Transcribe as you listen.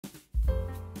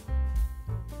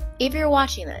If you're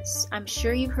watching this, I'm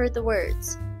sure you've heard the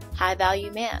words high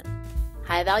value man,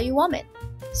 high value woman,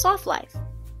 soft life,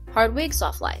 hard wig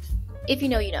soft life. If you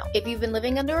know, you know. If you've been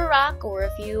living under a rock, or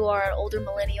if you are an older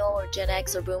millennial or Gen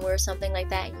X or boomer or something like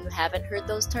that and you haven't heard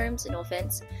those terms, no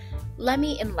offense, let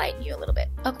me enlighten you a little bit.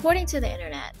 According to the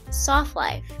internet, soft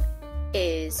life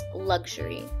is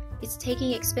luxury. It's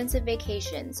taking expensive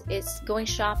vacations. It's going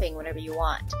shopping whenever you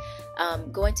want.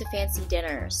 Going to fancy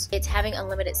dinners. It's having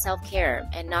unlimited self-care,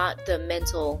 and not the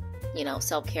mental,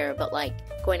 self-care, but like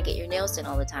going to get your nails done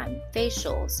all the time,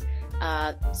 facials,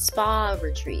 spa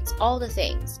retreats, all the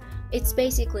things. It's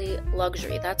basically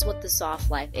luxury. That's what the soft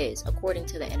life is, according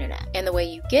to the internet. And the way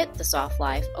you get the soft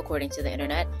life, according to the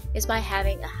internet, is by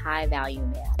having a high value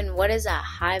man. And what is a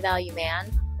high value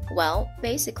man? Well,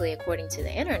 basically, according to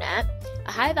the internet,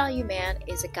 a high value man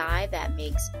is a guy that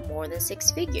makes more than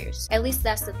 6 figures. At least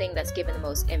that's the thing that's given the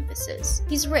most emphasis.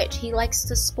 He's rich. He likes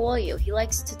to spoil you. He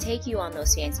likes to take you on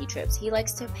those fancy trips. He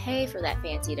likes to pay for that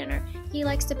fancy dinner. He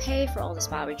likes to pay for all the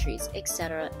spa retreats,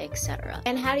 etc., etc.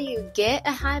 And how do you get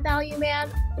a high value man?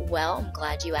 Well, I'm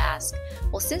glad you asked.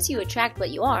 Well, since you attract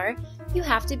what you are, you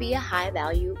have to be a high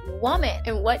value woman.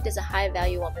 And what does a high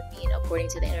value woman mean according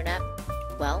to the internet?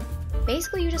 Well,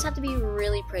 basically, you just have to be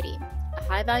really pretty. A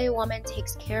high value woman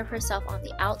takes care of herself on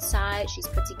the outside. She's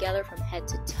put together from head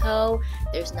to toe.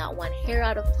 There's not one hair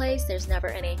out of place. There's never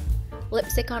any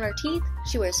lipstick on her teeth.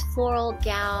 She wears floral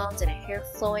gowns and her hair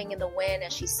flowing in the wind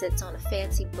as she sits on a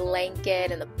fancy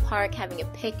blanket in the park having a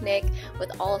picnic with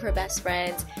all of her best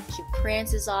friends. She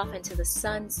prances off into the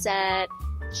sunset.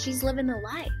 She's living the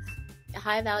life. A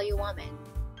high value woman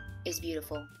is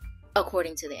beautiful,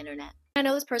 according to the internet. I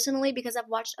know this personally because I've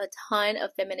watched a ton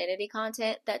of femininity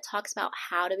content that talks about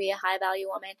how to be a high value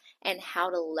woman and how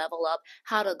to level up,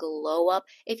 how to glow up.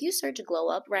 If you search glow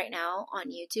up right now on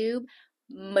YouTube,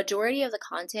 majority of the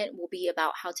content will be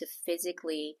about how to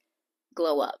physically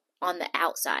glow up on the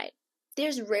outside.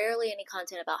 There's rarely any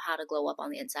content about how to glow up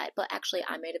on the inside, but actually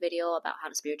I made a video about how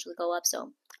to spiritually glow up,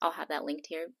 so I'll have that linked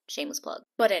here. Shameless plug.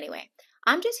 But anyway,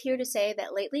 I'm just here to say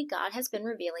that lately God has been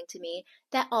revealing to me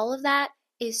that all of that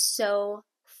is so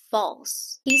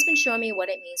false. He's been showing me what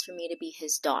it means for me to be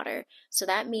his daughter. So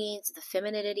that means the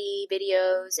femininity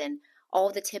videos and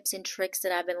all the tips and tricks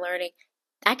that I've been learning,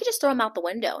 I could just throw them out the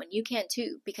window, and you can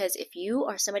too. Because if you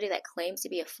are somebody that claims to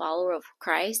be a follower of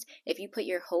Christ, if you put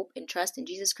your hope and trust in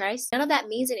Jesus Christ, none of that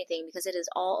means anything because it is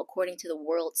all according to the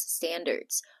world's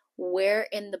standards. Where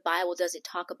in the Bible does it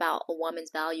talk about a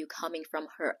woman's value coming from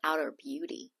her outer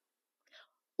beauty?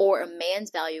 Or a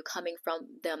man's value coming from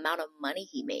the amount of money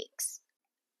he makes?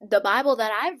 The Bible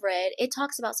that I've read, it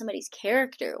talks about somebody's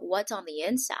character, what's on the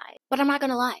inside. But I'm not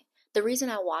going to lie. The reason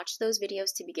I watched those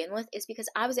videos to begin with is because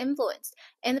I was influenced.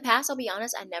 In the past, I'll be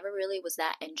honest, I never really was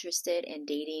that interested in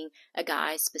dating a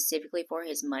guy specifically for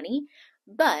his money.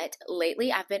 But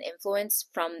lately, I've been influenced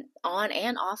from on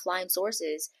and offline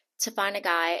sources to find a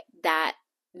guy that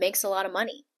makes a lot of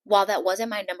money. While that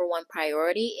wasn't my number one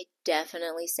priority, it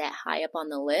definitely sat high up on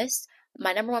the list.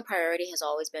 My number one priority has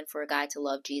always been for a guy to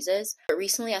love Jesus. But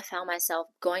recently I found myself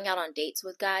going out on dates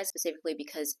with guys specifically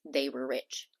because they were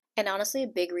rich. And honestly, a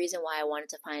big reason why I wanted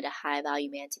to find a high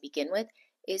value man to begin with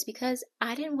is because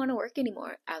I didn't want to work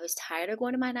anymore. I was tired of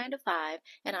going to my 9 to 5.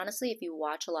 And honestly, if you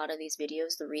watch a lot of these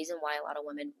videos, the reason why a lot of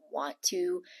women want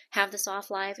to have the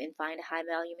soft life and find a high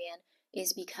value man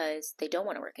is because they don't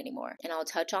want to work anymore. And I'll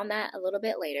touch on that a little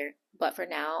bit later. But for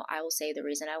now, I will say the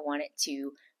reason I wanted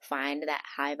to find that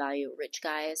high value rich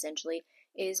guy essentially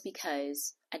is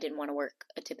because I didn't want to work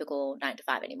a typical 9 to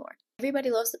 5 anymore.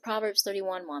 Everybody loves the Proverbs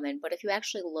 31 woman, but if you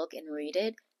actually look and read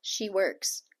it, she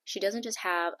works. She doesn't just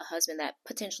have a husband that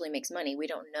potentially makes money. We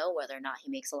don't know whether or not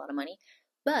he makes a lot of money,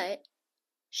 but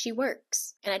she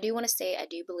works. And I do want to say, I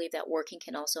do believe that working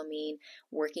can also mean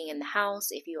working in the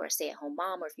house. If you are a stay-at-home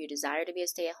mom or if you desire to be a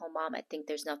stay-at-home mom, I think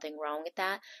there's nothing wrong with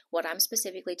that. What I'm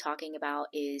specifically talking about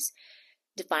is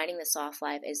defining the soft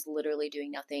life as literally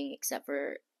doing nothing except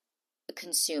for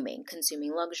consuming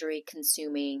luxury,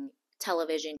 consuming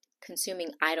television, consuming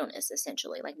idleness,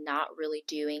 essentially, like not really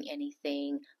doing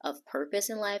anything of purpose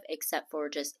in life except for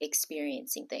just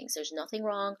experiencing things. There's nothing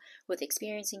wrong with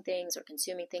experiencing things or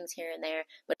consuming things here and there,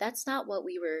 but that's not what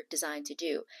we were designed to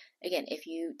do. Again, if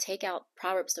you take out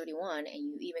Proverbs 31 and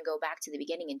you even go back to the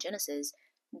beginning in Genesis,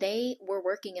 they were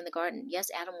working in the garden. Yes,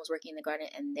 Adam was working in the garden,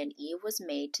 and then Eve was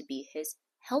made to be his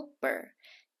helper.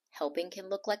 Helping can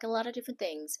look like a lot of different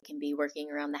things. It can be working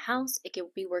around the house. It can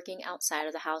be working outside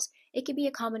of the house. It can be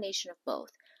a combination of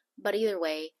both. But either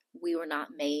way, we were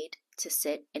not made to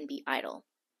sit and be idle.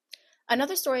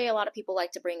 Another story a lot of people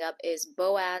like to bring up is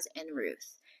Boaz and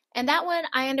Ruth. And that one,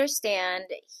 I understand.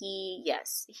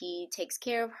 Yes, he takes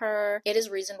care of her. It is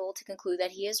reasonable to conclude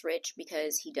that he is rich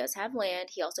because he does have land.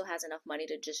 He also has enough money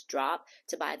to just drop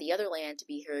to buy the other land to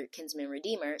be her kinsman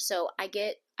redeemer. So I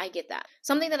get that.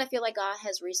 Something that I feel like God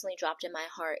has recently dropped in my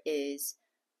heart is,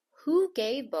 who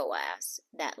gave Boaz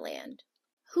that land?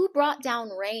 Who brought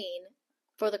down rain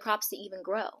for the crops to even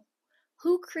grow?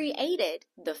 Who created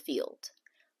the field?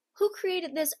 Who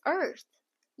created this earth?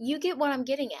 You get what I'm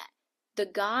getting at. The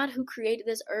God who created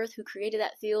this earth, who created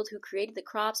that field, who created the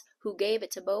crops, who gave it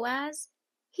to Boaz,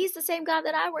 he's the same God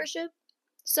that I worship.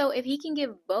 So if he can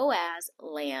give Boaz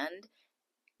land,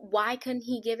 why couldn't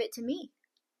he give it to me?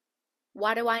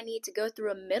 Why do I need to go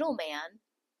through a middleman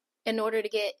in order to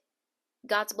get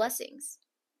God's blessings?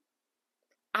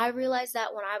 I realized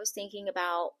that when I was thinking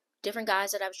about different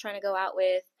guys that I was trying to go out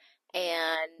with,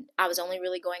 and I was only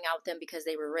really going out with them because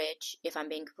they were rich, if I'm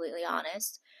being completely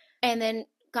honest. And then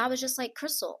God was just like,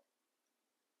 Crystal,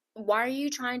 why are you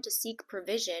trying to seek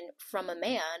provision from a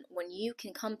man when you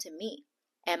can come to me?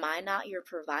 Am I not your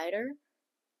provider?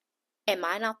 Am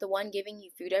I not the one giving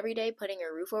you food every day, putting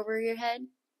a roof over your head?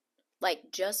 Like,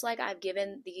 just like I've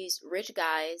given these rich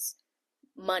guys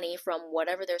money from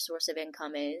whatever their source of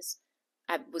income is.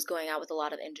 I was going out with a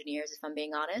lot of engineers, if I'm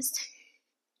being honest.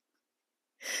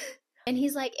 And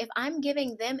he's like, if I'm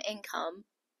giving them income,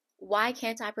 why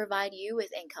can't I provide you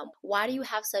with income? Why do you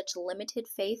have such limited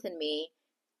faith in me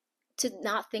to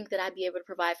not think that I'd be able to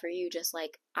provide for you just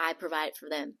like I provide for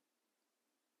them?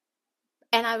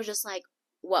 And I was just like,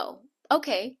 whoa,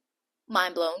 okay,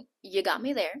 mind blown. You got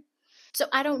me there. So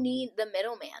I don't need the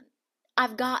middleman.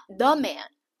 I've got the man.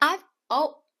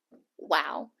 Oh,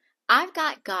 wow. I've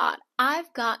got God.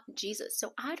 I've got Jesus.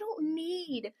 So I don't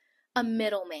need a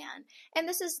middleman. And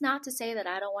this is not to say that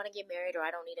I don't want to get married or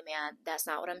I don't need a man. That's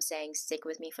not what I'm saying. Stick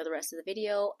with me for the rest of the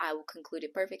video. I will conclude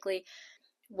it perfectly.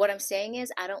 What I'm saying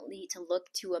is I don't need to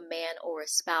look to a man or a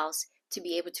spouse to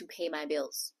be able to pay my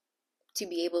bills, to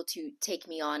be able to take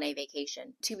me on a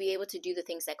vacation, to be able to do the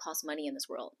things that cost money in this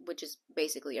world, which is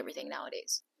basically everything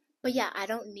nowadays. But yeah, I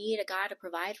don't need a guy to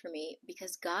provide for me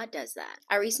because God does that.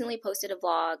 I recently posted a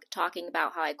vlog talking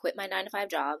about how I quit my 9-to-5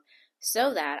 job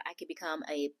so that I could become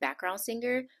a background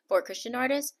singer for a Christian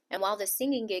artist. And while this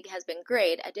singing gig has been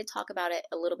great, I did talk about it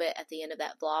a little bit at the end of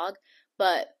that vlog,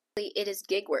 but it is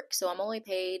gig work. So I'm only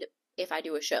paid if I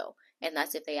do a show, and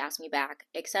that's if they ask me back,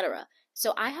 etc.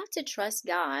 So I have to trust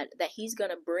God that he's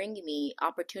going to bring me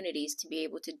opportunities to be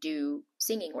able to do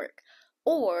singing work,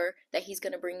 or that he's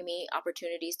going to bring me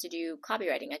opportunities to do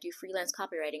copywriting. I do freelance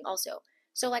copywriting also.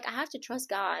 So like I have to trust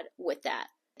God with that.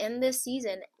 In this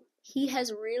season, he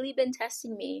has really been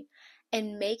testing me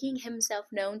and making himself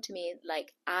known to me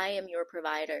like, I am your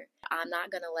provider. I'm not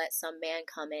going to let some man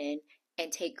come in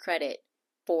and take credit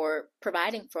for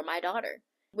providing for my daughter.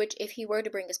 Which, if he were to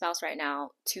bring a spouse right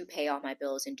now to pay all my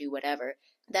bills and do whatever,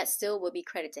 that still would be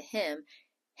credit to him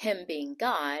being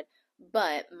God.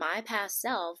 But my past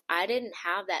self, I didn't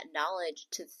have that knowledge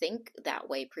to think that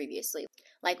way previously.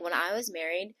 Like when I was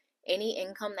married, any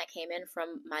income that came in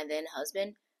from my then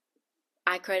husband,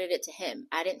 I credit it to him.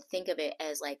 I didn't think of it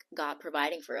as like God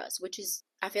providing for us, which is,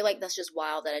 I feel like that's just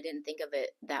wild that I didn't think of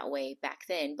it that way back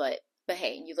then. But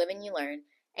hey, you live and you learn.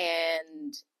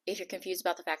 And if you're confused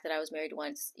about the fact that I was married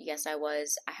once, yes, I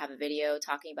was. I have a video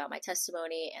talking about my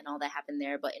testimony and all that happened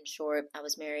there. But in short, I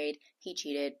was married. He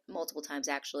cheated multiple times,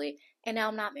 actually. And now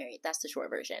I'm not married. That's the short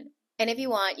version. And if you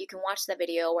want, you can watch that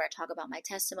video where I talk about my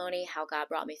testimony, how God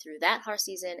brought me through that hard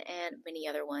season and many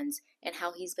other ones, and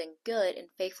how he's been good and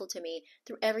faithful to me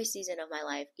through every season of my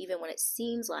life, even when it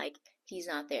seems like he's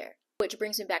not there. Which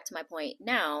brings me back to my point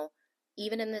now.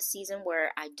 Even in this season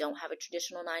where I don't have a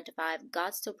traditional 9-to-5,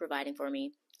 God's still providing for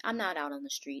me. I'm not out on the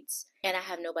streets, and I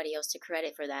have nobody else to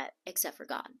credit for that except for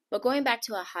God. But going back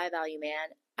to a high value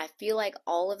man, I feel like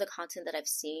all of the content that I've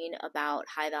seen about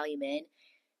high value men,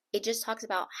 it just talks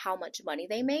about how much money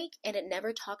they make, and it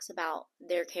never talks about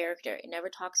their character. It never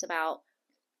talks about,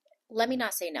 let me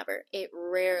not say never, it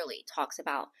rarely talks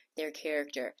about their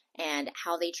character and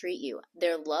how they treat you,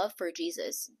 their love for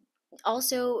Jesus.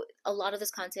 Also, a lot of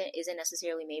this content isn't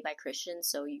necessarily made by Christians,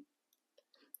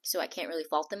 so I can't really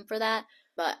fault them for that.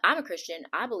 But I'm a Christian.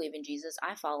 I believe in Jesus.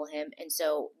 I follow him. And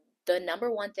so the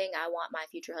number one thing I want my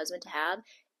future husband to have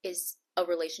is a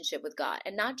relationship with God.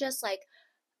 And not just like,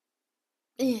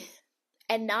 oh,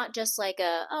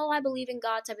 I believe in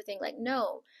God type of thing. Like,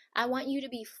 no, I want you to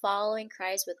be following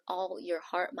Christ with all your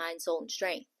heart, mind, soul, and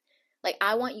strength. Like,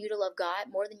 I want you to love God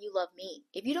more than you love me.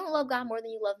 If you don't love God more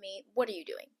than you love me, what are you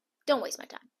doing? Don't waste my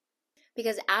time.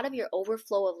 Because out of your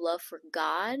overflow of love for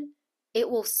God, it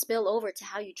will spill over to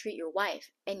how you treat your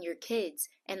wife and your kids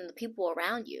and the people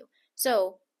around you.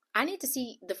 So I need to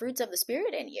see the fruits of the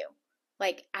Spirit in you.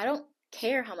 Like, I don't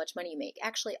care how much money you make.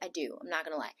 Actually, I do. I'm not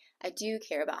going to lie. I do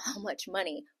care about how much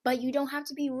money, but you don't have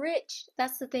to be rich.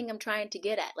 That's the thing I'm trying to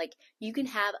get at. Like, you can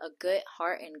have a good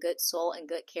heart and good soul and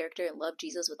good character and love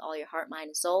Jesus with all your heart, mind,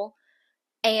 and soul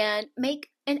and make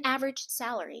an average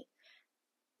salary.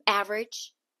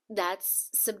 Average, that's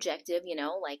subjective,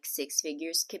 like six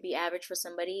figures could be average for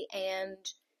somebody, and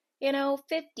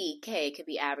 50K could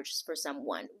be average for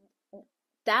someone.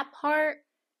 That part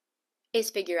is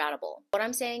figure outable. What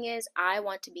I'm saying is, I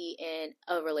want to be in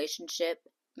a relationship,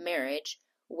 marriage,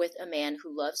 with a man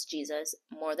who loves Jesus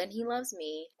more than he loves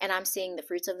me, and I'm seeing the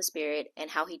fruits of the Spirit and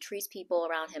how he treats people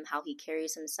around him, how he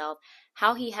carries himself,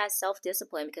 how he has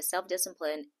self-discipline, because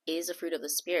self-discipline is a fruit of the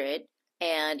Spirit.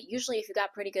 And usually, if you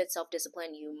got pretty good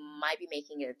self-discipline, you might be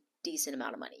making a decent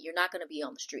amount of money. You're not going to be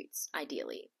on the streets,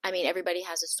 ideally. I mean, everybody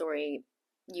has a story.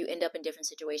 You end up in different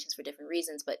situations for different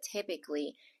reasons, but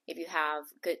typically, if you have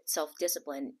good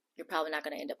self-discipline, you're probably not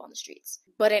going to end up on the streets.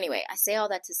 But anyway, I say all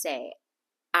that to say,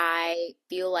 I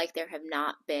feel like there have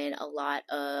not been a lot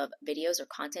of videos or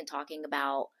content talking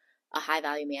about a high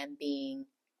value man being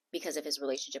because of his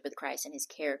relationship with Christ and his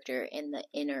character and the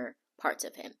inner parts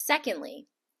of him. Secondly,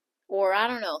 or I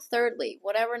don't know, thirdly,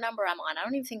 whatever number I'm on, I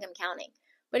don't even think I'm counting.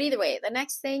 But either way, the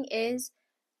next thing is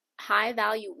high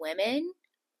value women.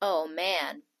 Oh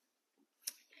man,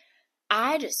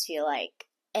 I just feel like,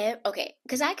 okay,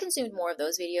 because I consumed more of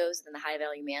those videos than the high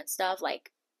value man stuff. Like,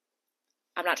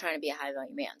 I'm not trying to be a high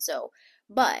value man. So,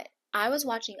 but I was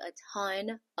watching a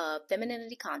ton of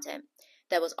femininity content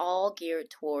that was all geared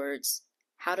towards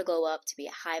how to glow up to be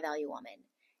a high value woman.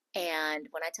 And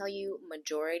when I tell you,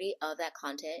 majority of that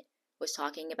content was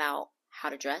talking about how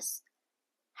to dress,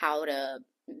 how to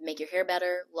make your hair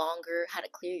better, longer, how to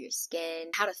clear your skin,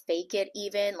 how to fake it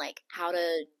even, like how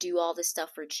to do all this stuff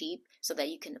for cheap so that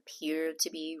you can appear to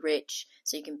be rich,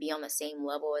 so you can be on the same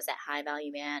level as that high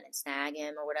value man and snag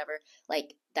him or whatever.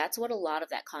 Like, that's what a lot of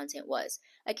that content was.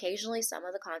 Occasionally, some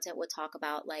of the content would talk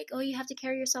about like, oh, you have to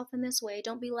carry yourself in this way,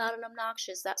 don't be loud and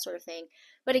obnoxious, that sort of thing.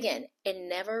 But again, it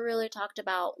never really talked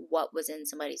about what was in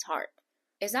somebody's heart.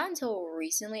 It's not until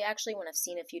recently, actually, when I've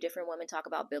seen a few different women talk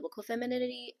about biblical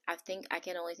femininity. I think I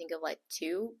can only think of like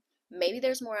two. Maybe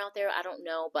there's more out there, I don't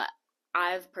know, but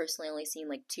I've personally only seen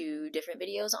like two different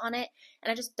videos on it,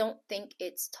 and I just don't think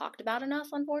it's talked about enough,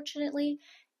 unfortunately.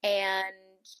 And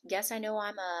yes, I know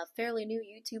I'm a fairly new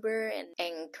YouTuber,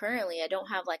 and currently I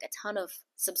don't have like a ton of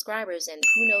subscribers, and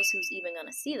who knows who's even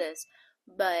gonna see this.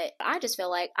 But I just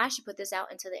feel like I should put this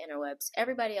out into the interwebs.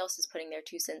 Everybody else is putting their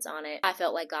 2 cents on it. I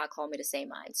felt like God called me to say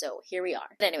mine, so here we are.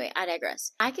 But anyway, I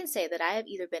digress. I can say that I have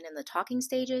either been in the talking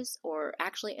stages or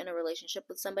actually in a relationship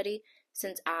with somebody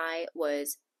since I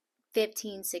was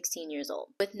 15, 16 years old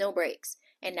with no breaks.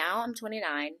 And now I'm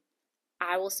 29.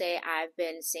 I will say I've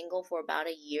been single for about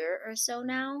a year or so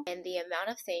now, and the amount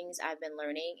of things I've been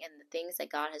learning and the things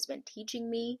that God has been teaching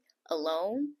me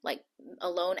alone, like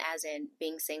alone as in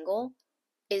being single,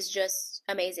 is just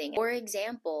amazing. For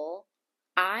example,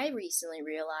 I recently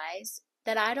realized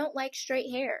that I don't like straight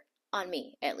hair, on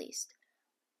me at least.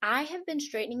 I have been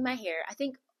straightening my hair. I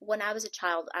think when I was a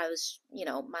child, I was,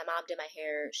 my mom did my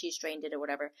hair, she straightened it or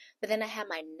whatever. But then I had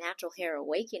my natural hair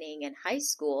awakening in high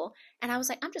school, and I was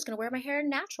like, I'm just gonna wear my hair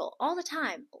natural all the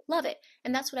time. Love it.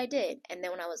 And that's what I did. And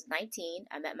then when I was 19,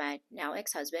 I met my now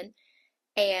ex-husband,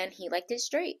 and he liked it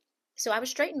straight. So I was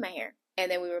straightening my hair. And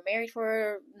then we were married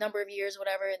for a number of years,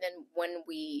 whatever. And then when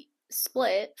we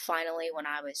split, finally, when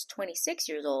I was 26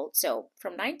 years old, so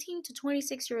from 19 to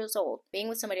 26 years old, being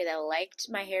with somebody that liked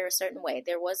my hair a certain way,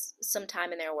 there was some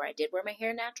time in there where I did wear my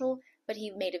hair natural, but he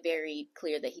made it very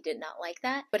clear that he did not like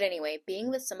that. But anyway, being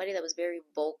with somebody that was very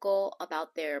vocal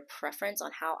about their preference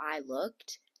on how I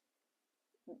looked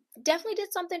definitely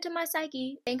did something to my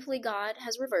psyche. Thankfully, God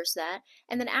has reversed that.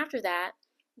 And then after that,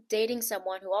 dating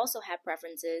someone who also had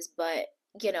preferences, but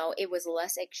it was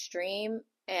less extreme.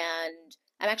 And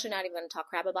I'm actually not even going to talk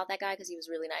crap about that guy because he was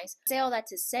really nice. I say all that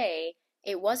to say,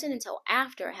 it wasn't until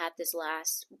after I had this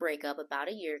last breakup about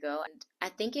a year ago, and I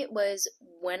think it was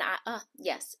when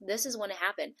yes, this is when it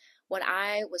happened. When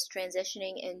I was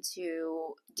transitioning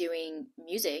into doing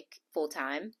music full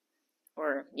time,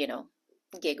 or,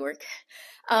 gig work.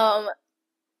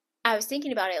 I was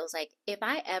thinking about it. It was like, if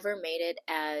I ever made it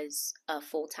as a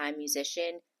full-time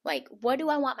musician, like, what do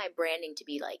I want my branding to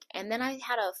be like? And then I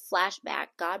had a flashback.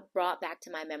 God brought back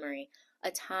to my memory a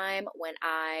time when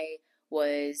I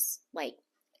was like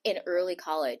in early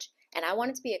college, and I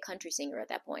wanted to be a country singer at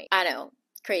that point. I know,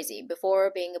 Crazy.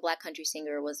 Before being a black country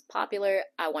singer was popular,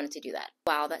 I wanted to do that.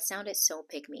 Wow, that sounded so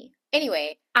pick me.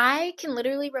 Anyway, I can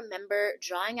literally remember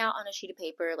drawing out on a sheet of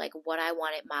paper like what I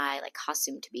wanted my like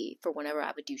costume to be for whenever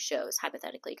I would do shows,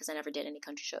 hypothetically, because I never did any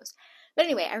country shows. But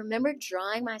anyway, I remember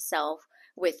drawing myself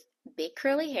with big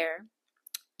curly hair,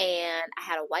 and I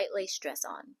had a white lace dress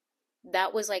on.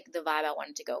 That was like the vibe I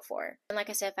wanted to go for. And like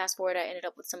I said, fast forward, I ended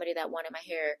up with somebody that wanted my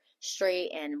hair straight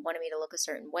and wanted me to look a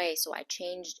certain way. So I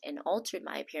changed and altered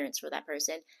my appearance for that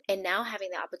person. And now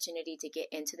having the opportunity to get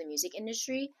into the music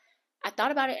industry, I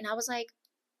thought about it and I was like,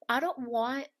 I don't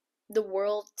want the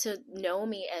world to know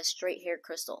me as straight hair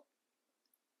Crystal.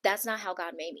 That's not how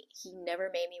God made me. He never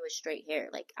made me with straight hair.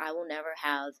 Like, I will never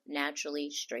have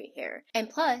naturally straight hair. And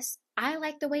plus, I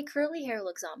like the way curly hair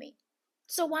looks on me.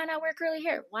 So why not wear curly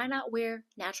hair? Why not wear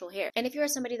natural hair? And if you're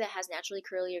somebody that has naturally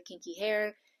curly or kinky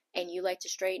hair and you like to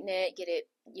straighten it, get it,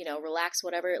 relax,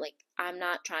 whatever, like, I'm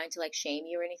not trying to like shame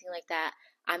you or anything like that.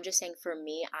 I'm just saying for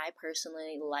me, I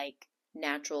personally like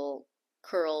natural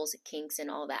curls, kinks,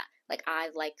 and all that. Like, I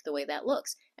like the way that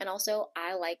looks. And also,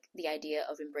 I like the idea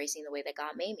of embracing the way that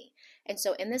God made me. And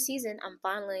so in this season, I'm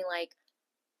finally like,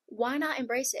 why not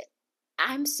embrace it?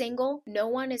 I'm single. No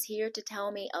one is here to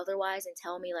tell me otherwise and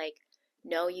tell me, like,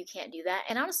 no, you can't do that.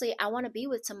 And honestly, I want to be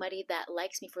with somebody that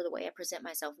likes me for the way I present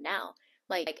myself now.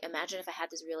 Like, imagine if I had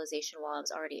this realization while I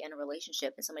was already in a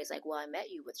relationship and somebody's like, well, I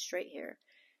met you with straight hair,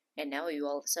 and now you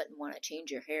all of a sudden want to change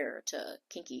your hair to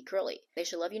kinky curly. They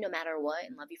should love you no matter what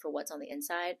and love you for what's on the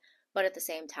inside, but at the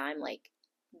same time, like,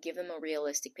 give them a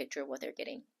realistic picture of what they're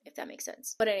getting, if that makes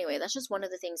sense. But anyway, that's just one of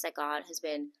the things that God has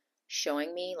been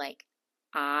showing me. Like,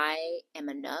 I am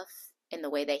enough in the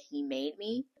way that He made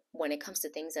me when it comes to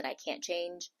things that I can't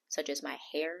change, such as my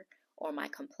hair or my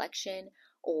complexion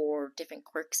or different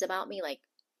quirks about me. Like,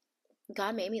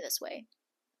 God made me this way.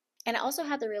 And I also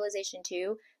had the realization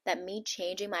too that me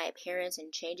changing my appearance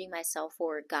and changing myself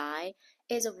for a guy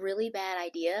is a really bad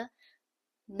idea.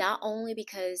 Not only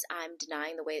because I'm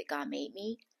denying the way that God made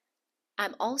me,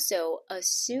 I'm also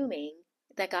assuming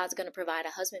that God's going to provide a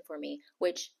husband for me,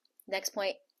 which, next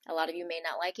point, a lot of you may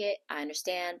not like it. I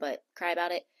understand, but cry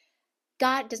about it.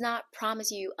 God does not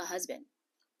promise you a husband.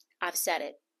 I've said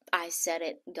it. I said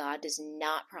it. God does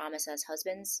not promise us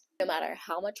husbands, no matter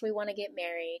how much we want to get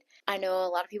married. I know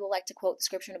a lot of people like to quote the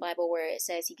scripture in the Bible where it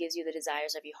says He gives you the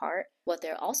desires of your heart. What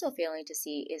they're also failing to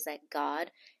see is that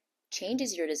God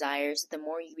changes your desires the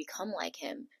more you become like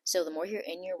Him. So the more you're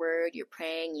in your word, you're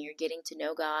praying, you're getting to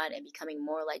know God and becoming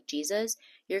more like Jesus,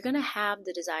 you're going to have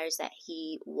the desires that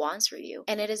He wants for you.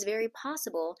 And it is very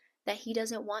possible that He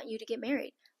doesn't want you to get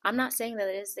married. I'm not saying that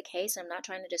it is the case. I'm not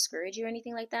trying to discourage you or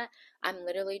anything like that. I'm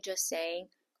literally just saying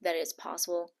that it's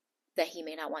possible that He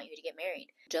may not want you to get married.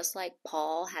 Just like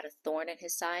Paul had a thorn in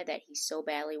his side that he so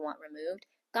badly want removed,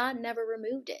 God never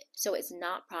removed it. So it's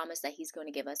not promised that He's going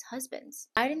to give us husbands.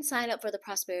 I didn't sign up for the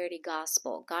prosperity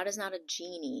gospel. God is not a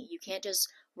genie. You can't just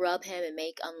rub Him and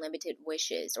make unlimited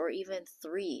wishes, or even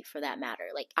 3 for that matter.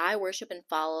 Like, I worship and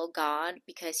follow God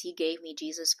because He gave me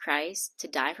Jesus Christ to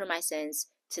die for my sins,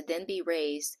 to then be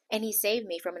raised, and He saved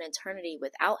me from an eternity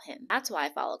without Him. That's why I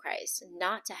follow Christ.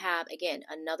 Not to have, again,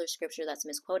 another scripture that's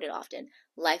misquoted often,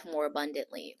 life more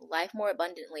abundantly. Life more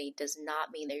abundantly does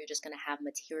not mean that you're just going to have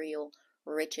material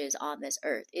riches on this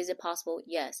earth. Is it possible?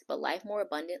 Yes. But life more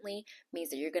abundantly means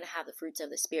that you're going to have the fruits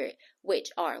of the Spirit, which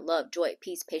are love, joy,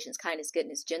 peace, patience, kindness,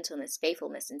 goodness, gentleness,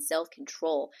 faithfulness, and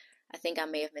self-control. I think I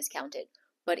may have miscounted.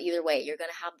 But either way, you're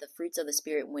going to have the fruits of the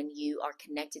Spirit when you are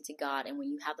connected to God and when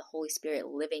you have the Holy Spirit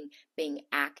living, being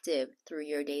active through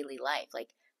your daily life. Like,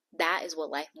 that is what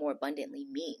life more abundantly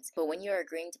means. But when you're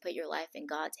agreeing to put your life in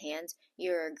God's hands,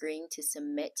 you're agreeing to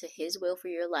submit to His will for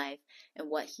your life and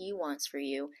what He wants for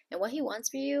you. And what He wants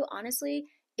for you, honestly,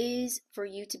 is for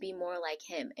you to be more like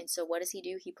Him. And so what does He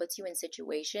do? He puts you in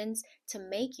situations to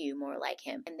make you more like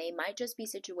Him. And they might just be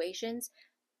situations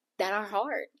that are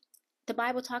hard. The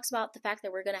Bible talks about the fact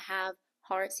that we're going to have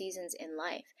hard seasons in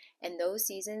life, and those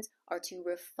seasons are to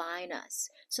refine us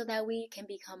so that we can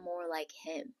become more like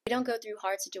Him. We don't go through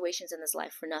hard situations in this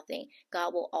life for nothing.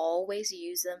 God will always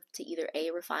use them to either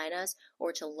A, refine us,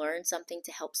 or to learn something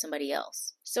to help somebody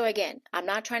else. So again, I'm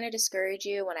not trying to discourage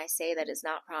you when I say that it's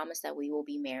not promised that we will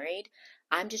be married.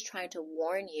 I'm just trying to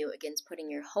warn you against putting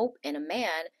your hope in a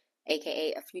man,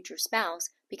 aka a future spouse,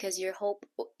 because your hope,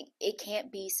 it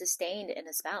can't be sustained in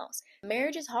a spouse.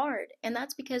 Marriage is hard, and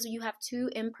that's because you have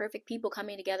 2 imperfect people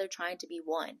coming together trying to be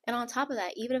one. And on top of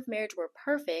that, even if marriage were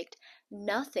perfect,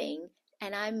 nothing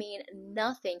And I mean,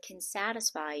 nothing can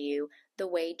satisfy you the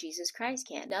way Jesus Christ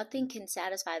can. Nothing can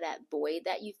satisfy that void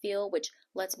that you feel, which,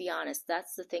 let's be honest,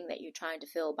 that's the thing that you're trying to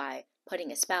fill by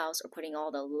putting a spouse or putting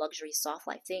all the luxury soft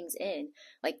life things in.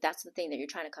 Like, that's the thing that you're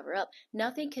trying to cover up.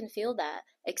 Nothing can fill that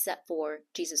except for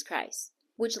Jesus Christ.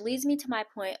 Which leads me to my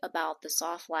point about the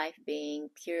soft life being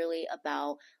purely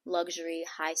about luxury,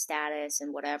 high status,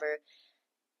 and whatever.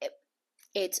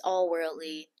 It's all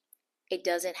worldly. It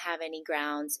doesn't have any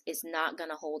grounds. It's not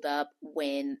going to hold up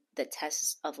when the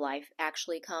tests of life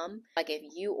actually come. Like, if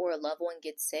you or a loved one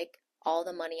gets sick, all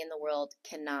the money in the world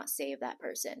cannot save that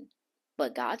person.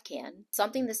 But God can.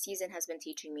 Something this season has been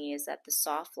teaching me is that the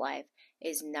soft life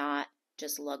is not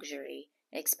just luxury,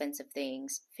 expensive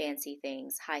things, fancy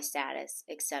things, high status,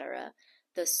 etc.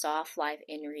 The soft life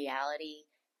in reality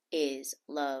is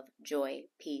love, joy,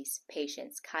 peace,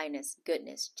 patience, kindness,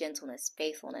 goodness, gentleness,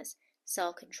 faithfulness,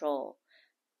 self-control.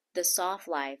 The soft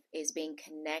life is being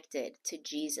connected to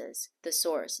Jesus, the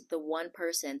source, the one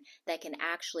person that can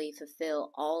actually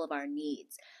fulfill all of our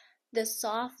needs. The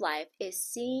soft life is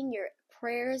seeing your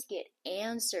prayers get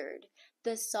answered.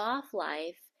 The soft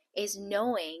life is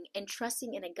knowing and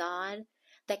trusting in a God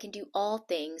that can do all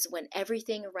things when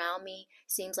everything around me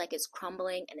seems like it's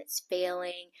crumbling and it's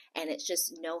failing and it's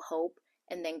just no hope.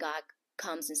 And then God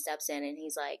comes and steps in and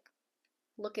he's like,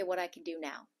 look at what I can do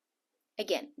now.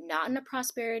 Again, not in a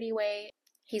prosperity way.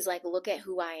 He's like, look at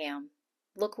who I am.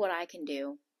 Look what I can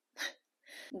do.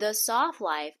 The soft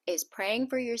life is praying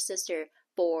for your sister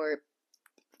for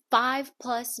 5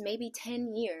 plus, maybe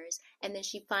 10 years, and then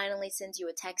she finally sends you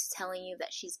a text telling you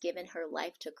that she's given her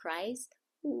life to Christ.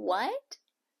 What?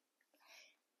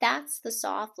 That's the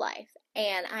soft life.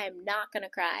 And I am not going to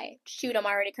cry. Shoot, I'm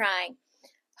already crying.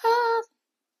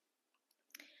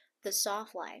 The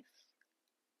soft life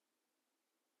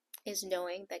is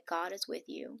knowing that God is with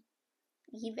you,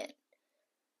 even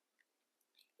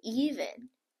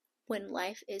when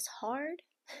life is hard,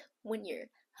 when your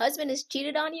husband has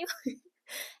cheated on you,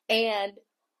 and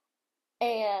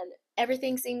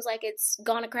everything seems like it's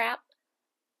gone to crap,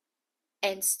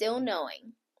 and still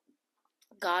knowing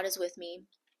God is with me.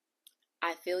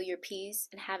 I feel your peace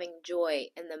and having joy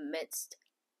in the midst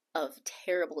of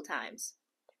terrible times.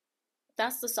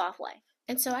 That's the soft life.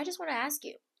 And so I just want to ask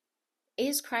you,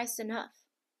 is Christ enough?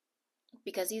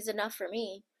 Because he's enough for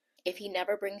me. If he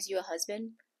never brings you a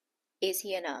husband, is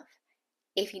he enough?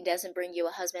 If he doesn't bring you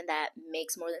a husband that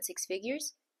makes more than 6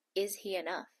 figures, is he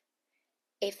enough?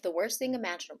 If the worst thing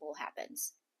imaginable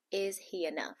happens, is he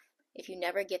enough? If you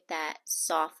never get that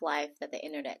soft life that the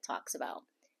internet talks about,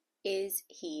 is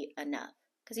he enough?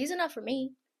 Because he's enough for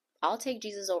me. I'll take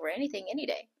Jesus over anything any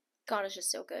day. God is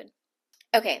just so good.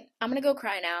 Okay, I'm gonna go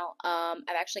cry now.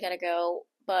 I've actually gotta go,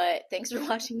 but thanks for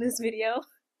watching this video.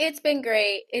 It's been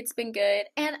great. It's been good.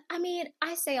 And I mean,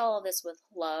 I say all of this with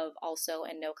love also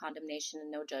and no condemnation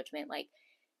and no judgment. Like,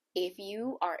 if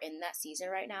you are in that season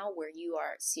right now where you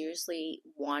are seriously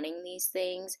wanting these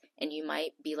things and you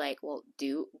might be like, well,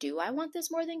 do I want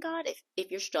this more than God?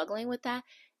 If you're struggling with that,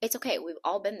 it's okay. We've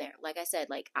all been there. Like I said,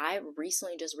 like, I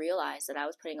recently just realized that I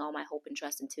was putting all my hope and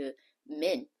trust into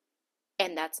men,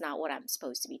 and that's not what I'm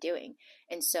supposed to be doing.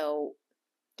 And so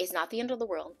it's not the end of the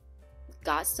world.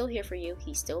 God's still here for you.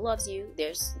 He still loves you.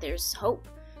 There's hope.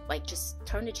 Like, just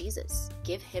turn to Jesus.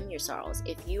 Give him your sorrows.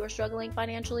 If you are struggling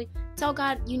financially, tell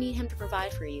God you need him to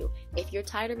provide for you. If you're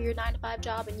tired of your 9-to-5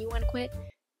 job and you want to quit,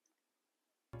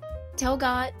 tell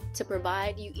God to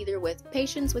provide you either with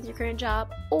patience with your current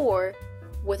job or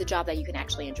with a job that you can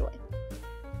actually enjoy.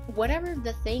 Whatever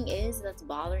the thing is that's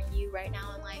bothering you right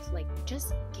now in life, like,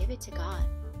 just give it to God.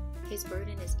 His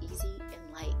burden is easy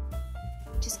and light.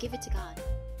 Just give it to God.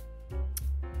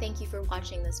 Thank you for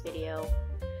watching this video.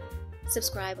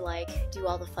 Subscribe, like, do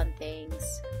all the fun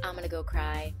things. I'm gonna go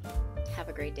cry. Have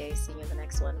a great day. See you in the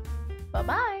next one.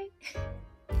 Bye-bye.